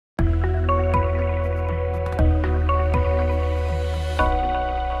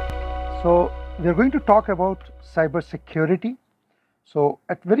We are going to talk about cybersecurity. So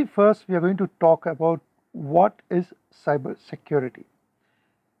at very first, we are going to talk about what is cybersecurity.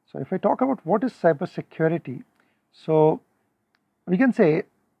 So if I talk about what is cybersecurity, so we can say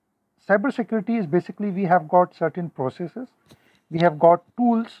cybersecurity is basically we have got certain processes, we have got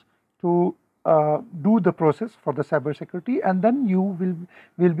tools to do the process for the cybersecurity, and then you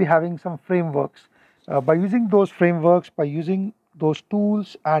will be having some frameworks. By using those frameworks, by using those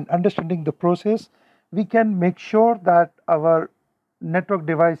tools and understanding the process, we can make sure that our network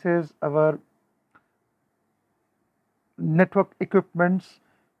devices, our network equipments,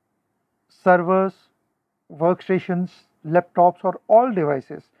 servers, workstations, laptops, or all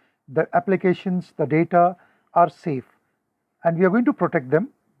devices, the applications, the data are safe, and we are going to protect them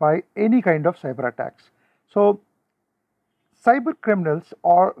by any kind of cyber attacks. So cyber criminals,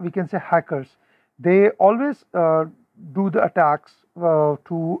 or we can say hackers, they always do the attacks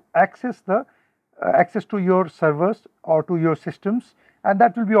to access to your servers or to your systems, and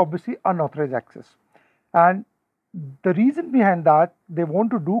that will be obviously unauthorized access. And the reason behind that they want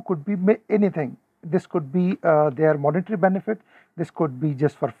to do could be anything. This could be their monetary benefit, this could be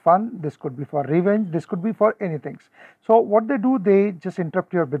just for fun, this could be for revenge, this could be for anything. So what they do, they just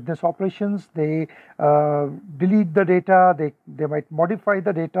interrupt your business operations, they delete the data, they might modify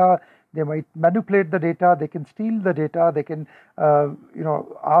the data, they might manipulate the data, they can steal the data, they can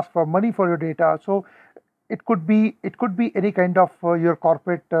ask for money for your data. So it could be any kind of your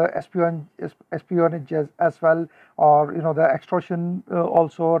corporate espionage as well, or the extortion,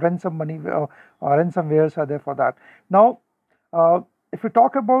 also ransom money, ransomwares are there for that. Now if we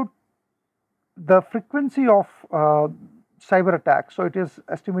talk about the frequency of cyber attacks, so it is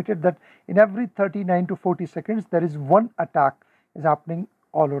estimated that in every 39 to 40 seconds there is one attack is happening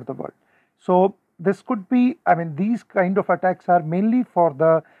all over the world. So this could be, I mean, these kind of attacks are mainly for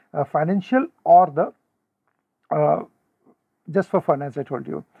the financial or the just for fun, as I told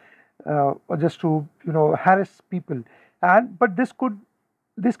you, or just to harass people. And but this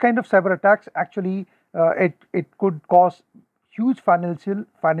kind of cyber attacks actually it could cause huge financial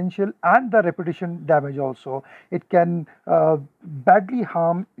and the reputation damage also. It can badly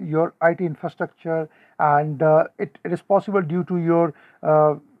harm your IT infrastructure, and it is possible due to your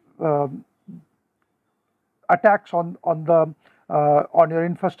attacks on your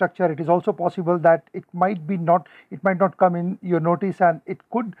infrastructure. It is also possible that it might not come in your notice, and it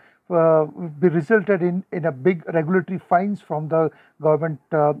could be resulted in a big regulatory fines from the government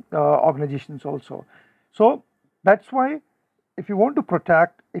organizations also. So that's why if you want to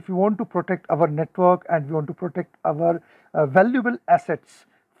protect our network, and we want to protect our valuable assets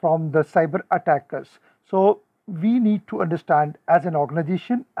from the cyber attackers, so we need to understand, as an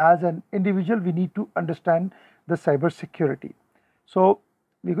organization, as an individual, we need to understand the cyber security. So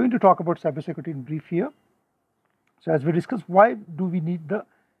we're going to talk about cybersecurity in brief here. So as we discussed, why do we need the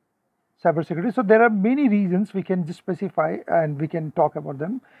cybersecurity? So there are many reasons we can just specify, and we can talk about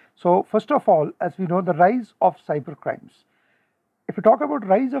them. So first of all, as we know, the rise of cyber crimes. If we talk about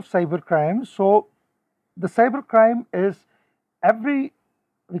rise of cyber crimes, so the cyber crime is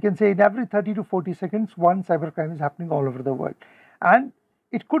we can say in every 30 to 40 seconds, one cyber crime is happening all over the world. And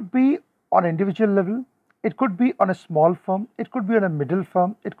it could be on individual level, it could be on a small firm, it could be on a middle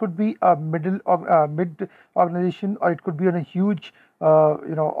firm, it could be a mid organization, or it could be on a huge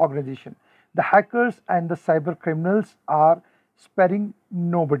organization. The hackers and the cyber criminals are sparing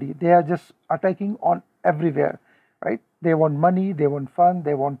nobody. They are just attacking on everywhere, right? They want money, they want fun,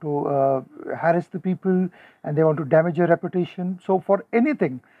 they want to harass the people, and they want to damage your reputation. So for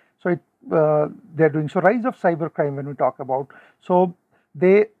anything, so they're doing. So rise of cybercrime, when we talk about, so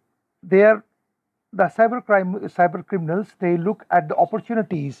they are the cyber criminals. They look at the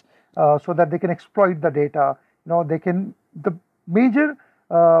opportunities so that they can exploit the data. The major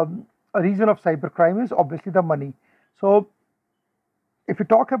reason of cybercrime is obviously the money. So if you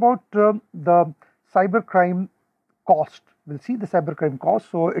talk about the cybercrime cost, we'll see the cybercrime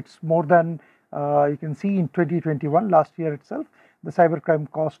cost. So it's more than you can see in 2021, last year itself, the cybercrime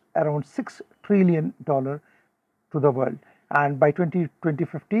cost around $6 trillion to the world, and by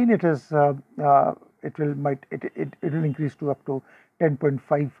 2015 it is it will increase to up to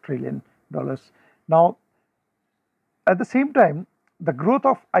 $10.5 trillion. Now at the same time, the growth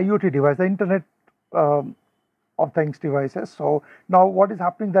of IoT device, the Internet of Things devices. So now what is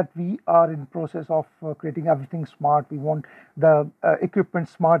happening, that we are in process of creating everything smart. We want the equipment,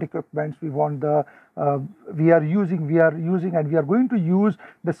 smart equipments. We want the we are using and we are going to use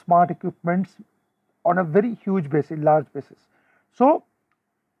the smart equipments on a very huge basis, large basis. So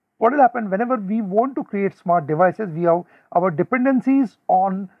what will happen, whenever we want to create smart devices, we have our dependencies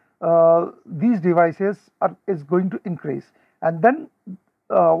on these devices is going to increase, and then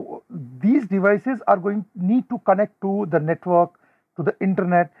uh, these devices are going need to connect to the network, to the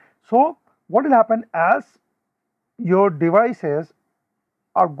internet. So what will happen as your devices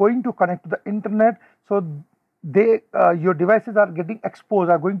are going to connect to the internet, so your devices are getting exposed,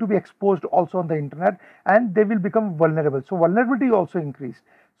 are going to be exposed also on the internet, and they will become vulnerable. So vulnerability also increase.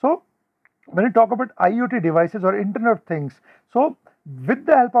 So when we talk about IoT devices or Internet of Things, so with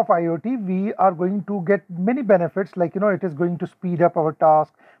the help of IoT, we are going to get many benefits, like it is going to speed up our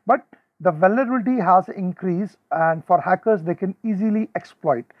task, but the vulnerability has increased, and for hackers, they can easily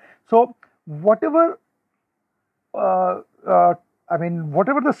exploit. So whatever uh, uh,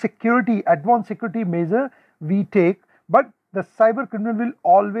 whatever the advanced security measure we take, but the cyber criminal will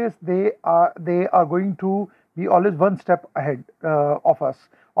always, they are going to be always one step ahead of us,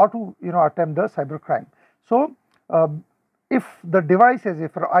 or to attempt the cyber crime. So uh, if the devices,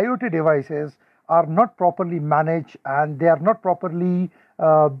 if our IoT devices are not properly managed and they are not properly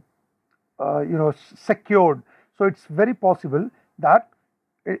secured, so it's very possible that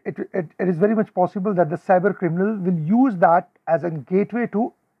it is very much possible that the cyber criminal will use that as a gateway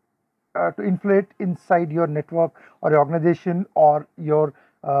to inflate inside your network or your organization or your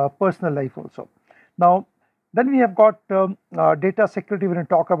personal life also. Now, then we have got data security. When we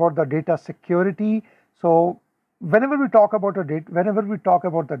talk about the data security, so whenever we talk about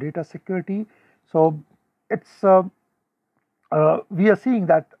the data security, so it's we are seeing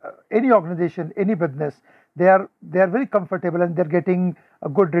that any organization, any business, they are very comfortable and they're getting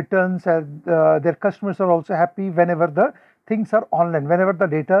good returns, and their customers are also happy whenever the things are online, whenever the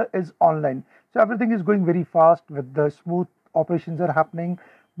data is online. So everything is going very fast with the smooth operations are happening,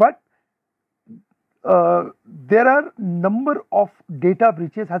 but there are number of data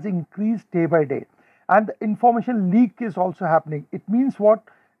breaches has increased day by day, and the information leak is also happening. It means what?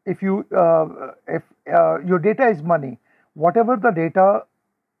 If your data is money, whatever the data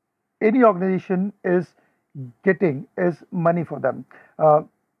any organization is getting is money for them.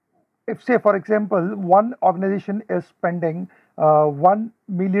 If, say, for example, one organization is spending $1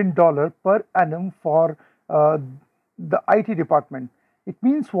 million per annum for the IT department, it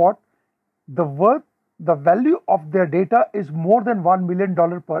means what? The value of their data is more than $1 million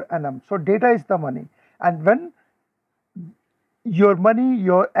per annum. So data is the money, and when your money,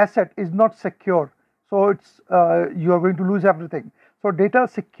 your asset is not secure, so you are going to lose everything. So data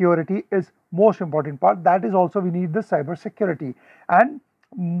security is most important part. That is also we need the cyber security, and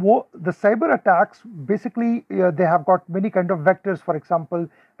the cyber attacks basically they have got many kind of vectors. For example,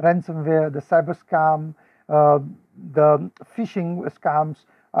 ransomware, the cyber scam, the phishing scams,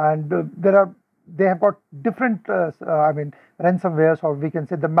 and they have got different ransomwares, or we can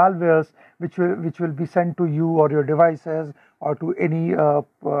say the malwares, which will be sent to you or your devices or to any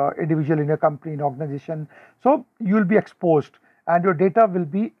individual in a company, in organization. So you will be exposed and your data will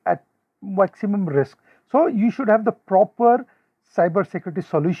be at maximum risk. So you should have the proper cyber security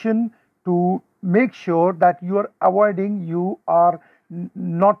solution to make sure that you are avoiding, you are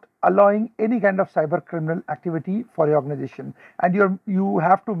not allowing any kind of cyber criminal activity for your organization, and you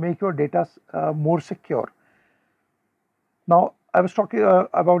have to make your data more secure. Now, I was talking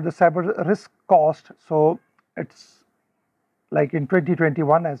about the cyber risk cost. So it's like in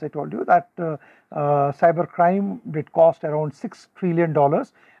 2021, as I told you, that cyber crime did cost around $6 trillion,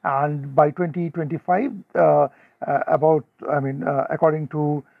 and by 2025, according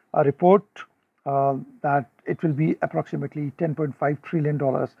to a report, that it will be approximately $10.5 trillion.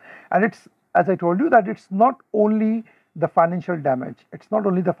 And it's, as I told you, that it's not only the financial damage. It's not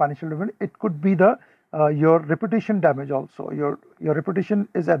only the financial damage. It could be the your reputation damage also. Your reputation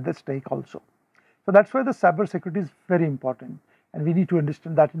is at the stake also. So that's why the cyber security is very important, and we need to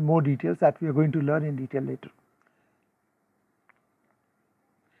understand that in more details, that we are going to learn in detail later.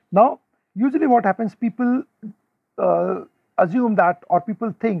 Now, usually what happens, people assume that, or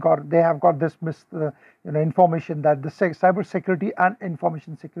people think, or they have got this information that the cyber security and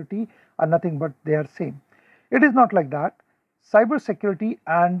information security are nothing but they are same. It is not like that. Cyber security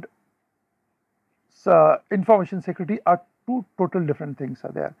and information security are two total different things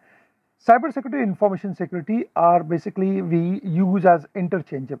are there. Cyber security and information security are basically we use as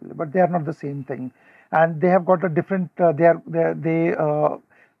interchangeable, but they are not the same thing, and they have got a different. They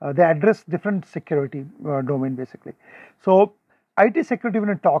address different security domain basically. So IT security, when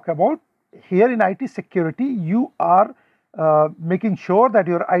we talk about here in IT security, you are making sure that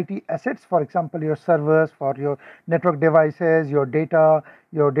your IT assets, for example, your servers, for your network devices, your data,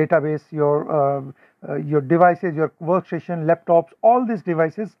 your database, your devices, your workstation, laptops, all these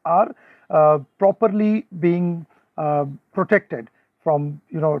devices are properly being protected from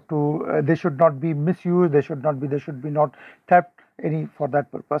to they should not be misused, they should be not theft any for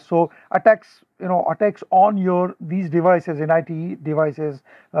that purpose. So attacks on your these devices in IT devices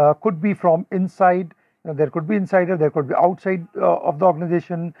could be from inside. There could be insider, there could be outside of the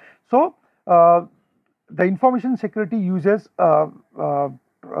organization. So the information security uses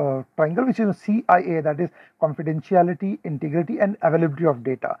triangle, which is CIA, that is confidentiality, integrity, and availability of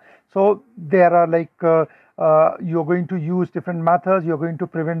data. So there are like you're going to use different methods. You're going to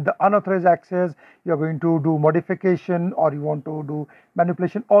prevent the unauthorized access. You're going to do modification, or you want to do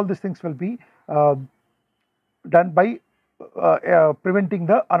manipulation. All these things will be done by preventing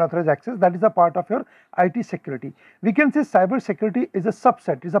the unauthorized access. That is a part of your IT security. We can say cyber security is a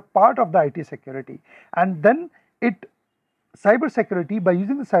subset, is a part of the IT security. And then cyber security, by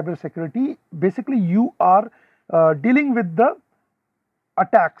using the cyber security, basically you are dealing with the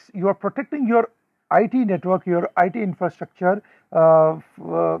attacks. You are protecting your IT network, your IT infrastructure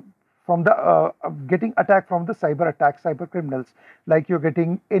from the getting attacked from the cyber attacks, cyber criminals. Like you're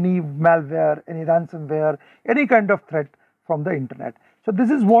getting any malware, any ransomware, any kind of threat from the internet. So this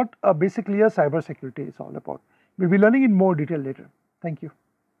is what basically a cyber security is all about. We'll be learning in more detail later. Thank you.